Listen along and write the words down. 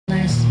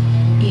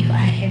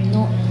have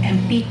no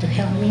MP to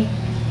help me,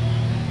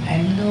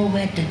 I know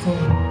where to go.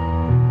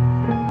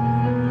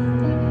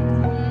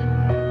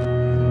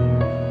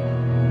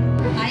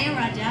 Ayer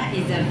Rajah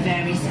is a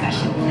very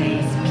special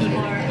place.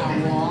 People are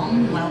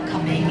warm,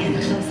 welcoming, and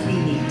closely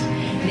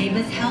knit.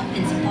 Neighbors help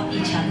and support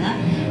each other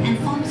and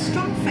form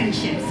strong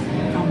friendships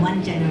from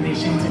one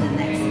generation to the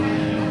next.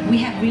 We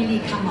have really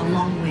come a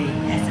long way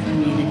as a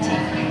community.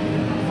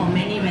 For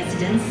many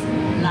residents,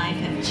 life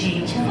have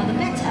changed for the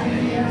better,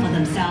 for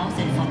themselves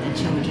and for their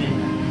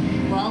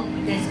children. Well,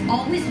 there's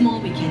always more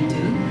we can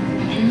do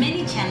and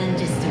many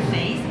challenges to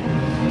face.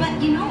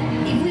 But you know,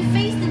 if we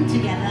face them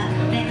together,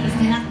 there is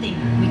nothing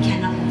we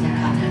cannot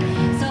overcome.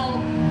 So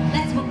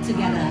let's work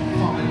together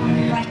for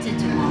a brighter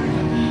tomorrow.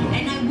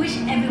 And I wish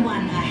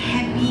everyone a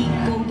happy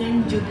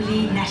Golden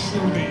Jubilee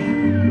National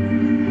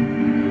Day.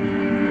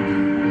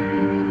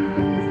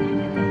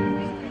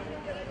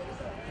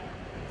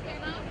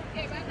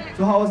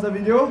 So how was the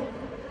video?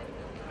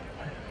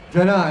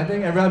 Joanna, I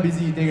think everyone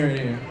busy eating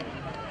already.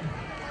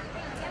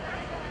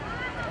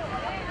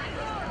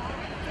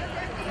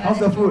 How's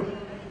the food?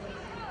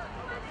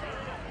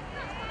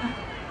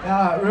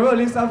 Yeah, remember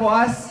leave some for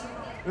us?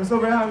 We're so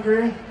very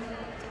hungry.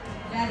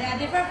 Yeah, there are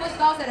different food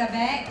stalls at the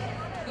back.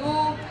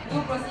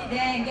 Do proceed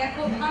there and get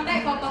food. Come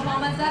back for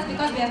performances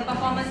because we have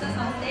performances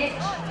on stage.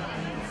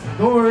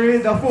 Don't worry,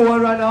 the food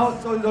won't run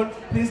out, so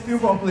please stew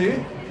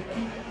properly.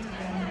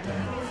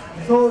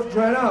 So,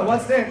 Joanna,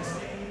 what's next?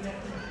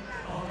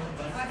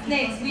 What's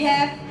next? We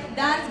have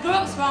dance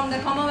groups from the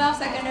Commonwealth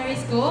Secondary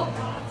School.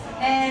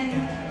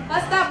 And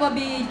first up will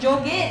be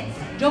Joget.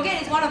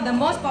 Joget is one of the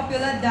most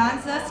popular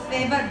dances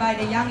favoured by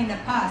the young in the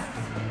past.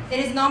 It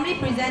is normally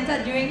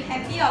presented during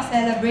happy or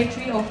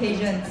celebratory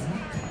occasions.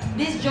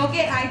 This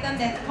Joget item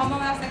that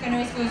Commonwealth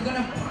Secondary School is going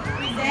to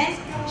present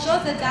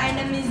shows the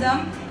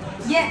dynamism,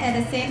 yet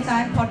at the same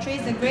time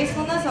portrays the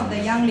gracefulness of the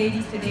young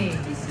ladies today.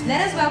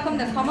 Let us welcome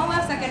the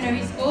Commonwealth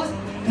Secondary School's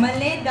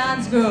Malay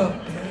dance group.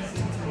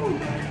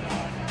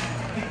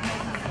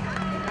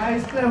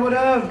 Guys, clap for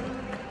them.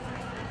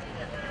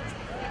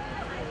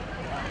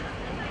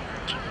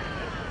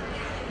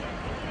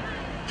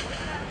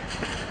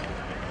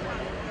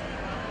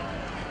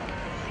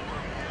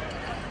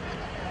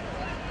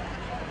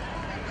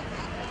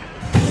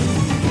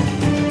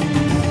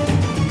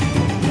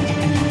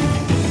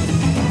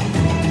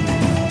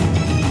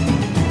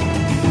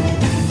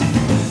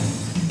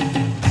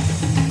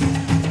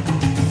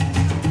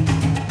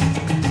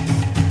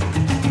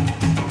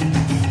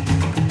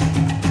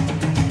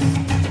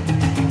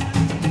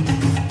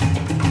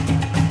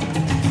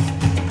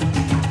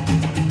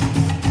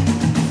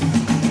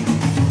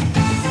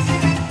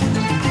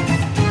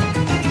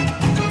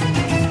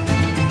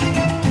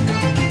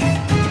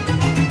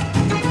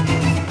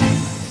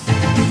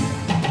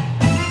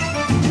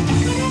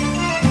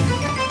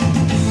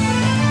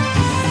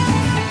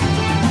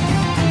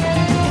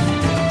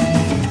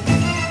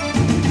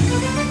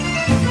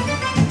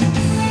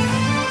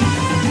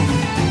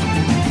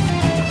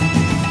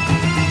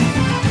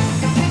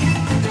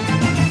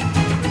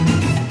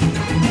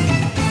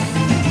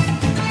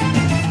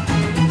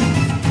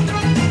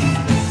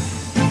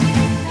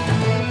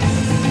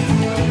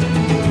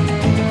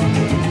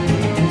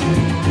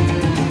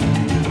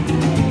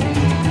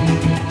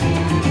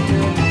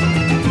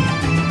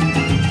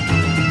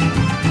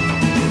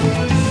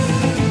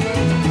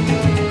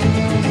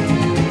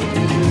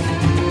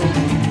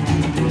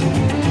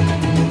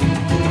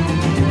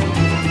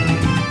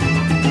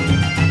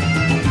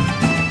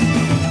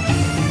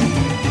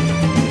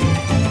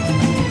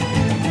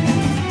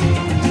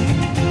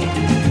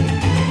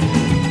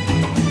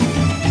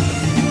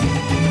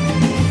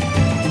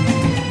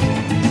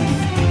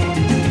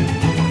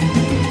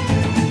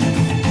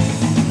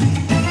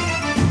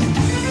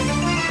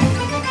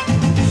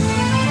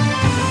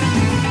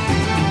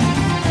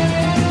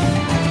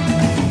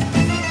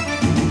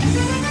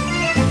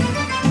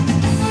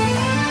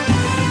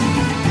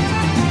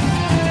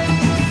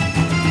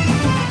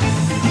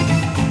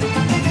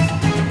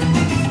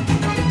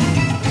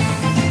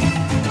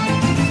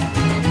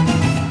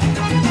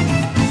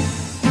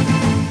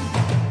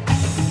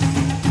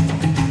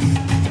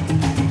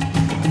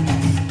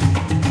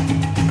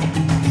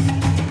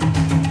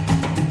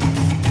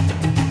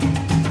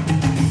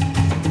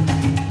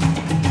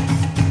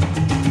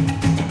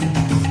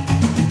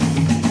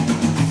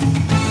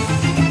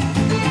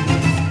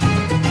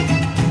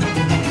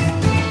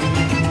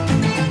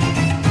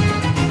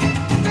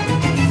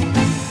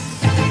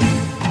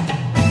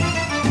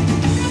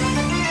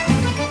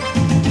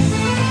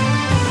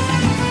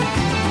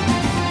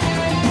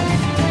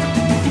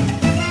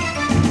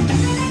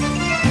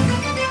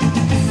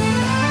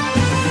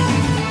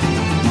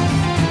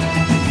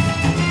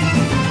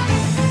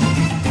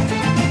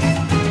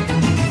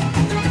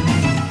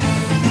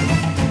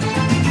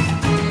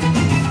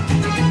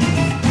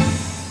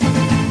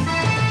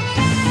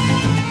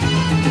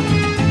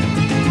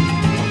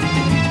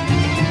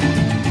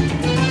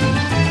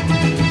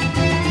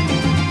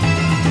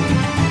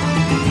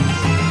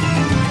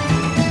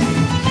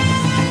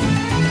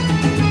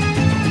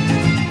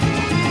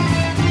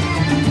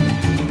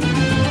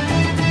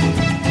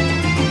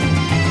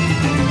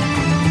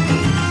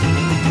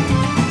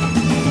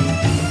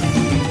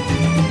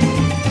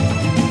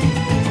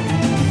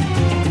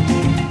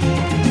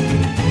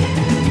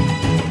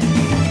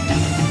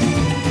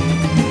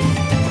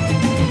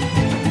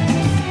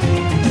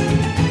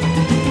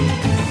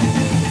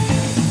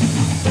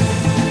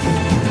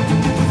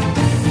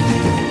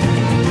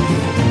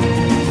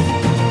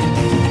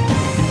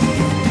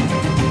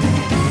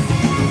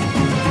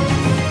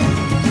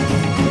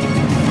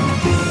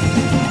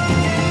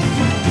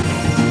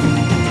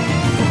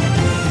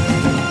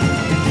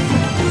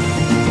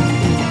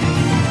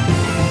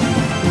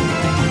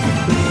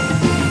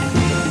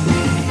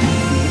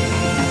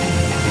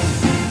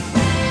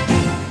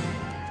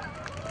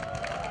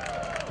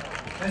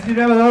 give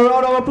them another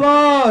round of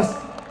applause.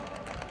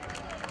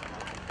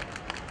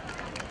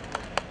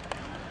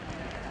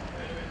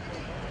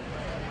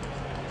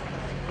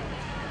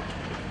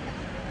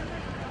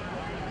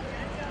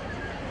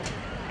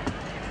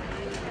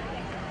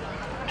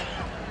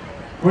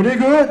 Were they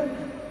good?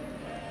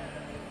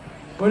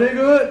 Were they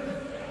good?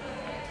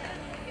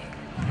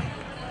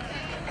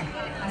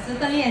 I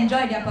certainly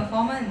enjoyed their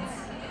performance.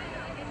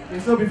 Okay,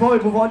 so before we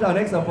move on to our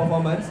next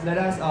performance, let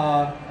us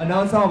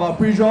announce some of our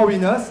pre-draw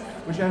winners,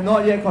 which have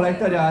not yet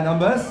collected their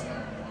numbers.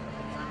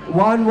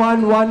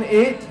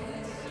 1118,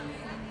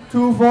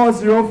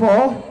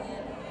 2404,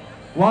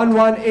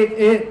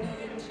 1188,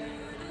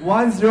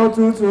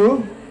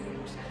 1022,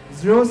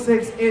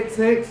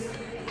 0686,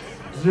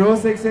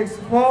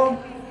 0664,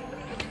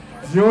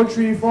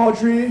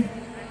 0343,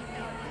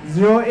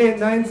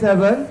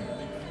 0897,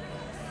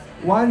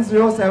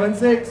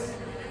 1076,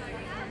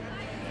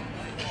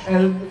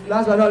 and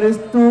last but not least,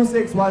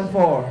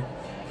 2614.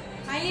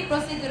 Kindly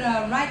proceed to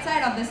the right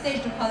side of the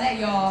stage to collect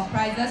your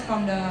prizes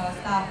from the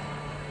staff.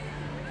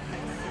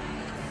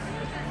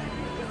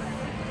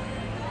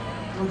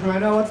 So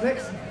Joanna, what's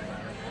next?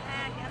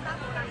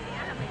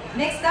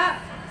 Next up,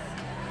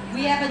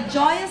 we have a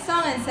joyous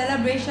song and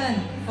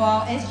celebration for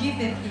our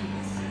SG50.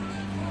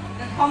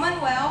 The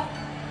Commonwealth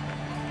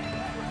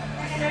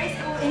Secondary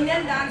School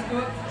Indian Dance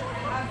Group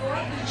are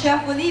going to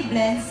cheerfully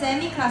blend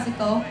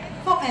semi-classical,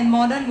 folk and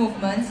modern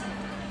movements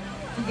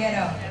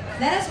together.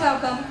 Let us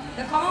welcome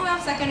the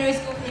Commonwealth Secondary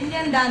School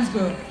Indian Dance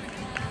Group.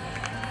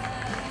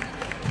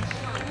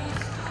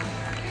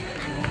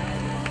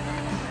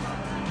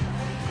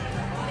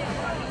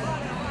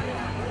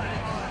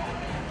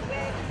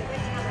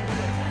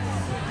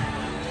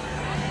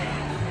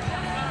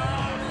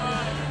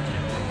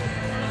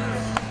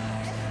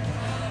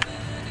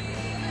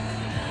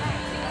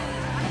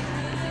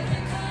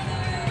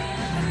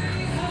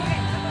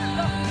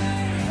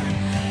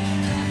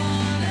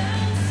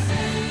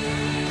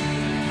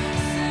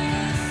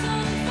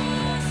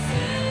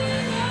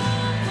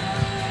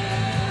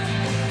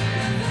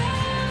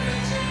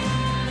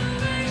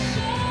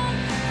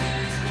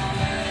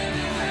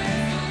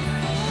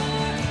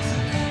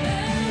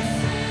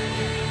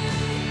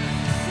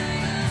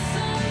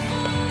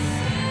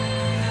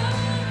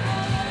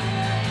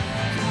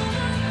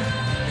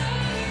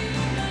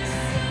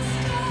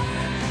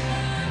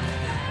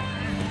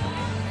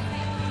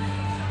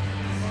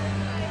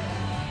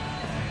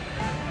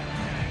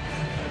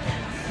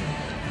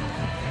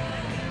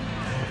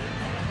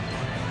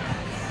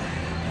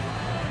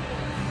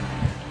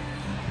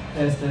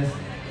 Yes.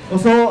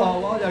 Also,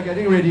 while they are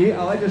getting ready,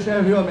 I'd like to share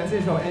with you a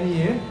message from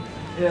NEA.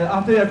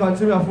 After you have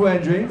consumed your food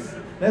and drinks,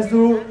 let's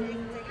do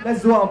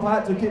our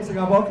part to keep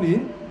Singapore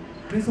clean.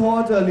 Please hold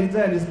on to a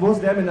litter and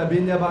dispose them in a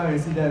bin nearby when you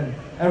see them.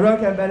 Everyone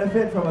can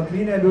benefit from a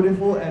clean and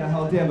beautiful and a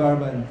healthy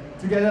environment.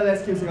 Together,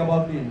 let's keep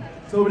Singapore clean.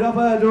 So without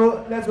further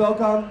ado, let's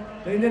welcome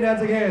the Indian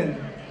Dance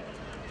again.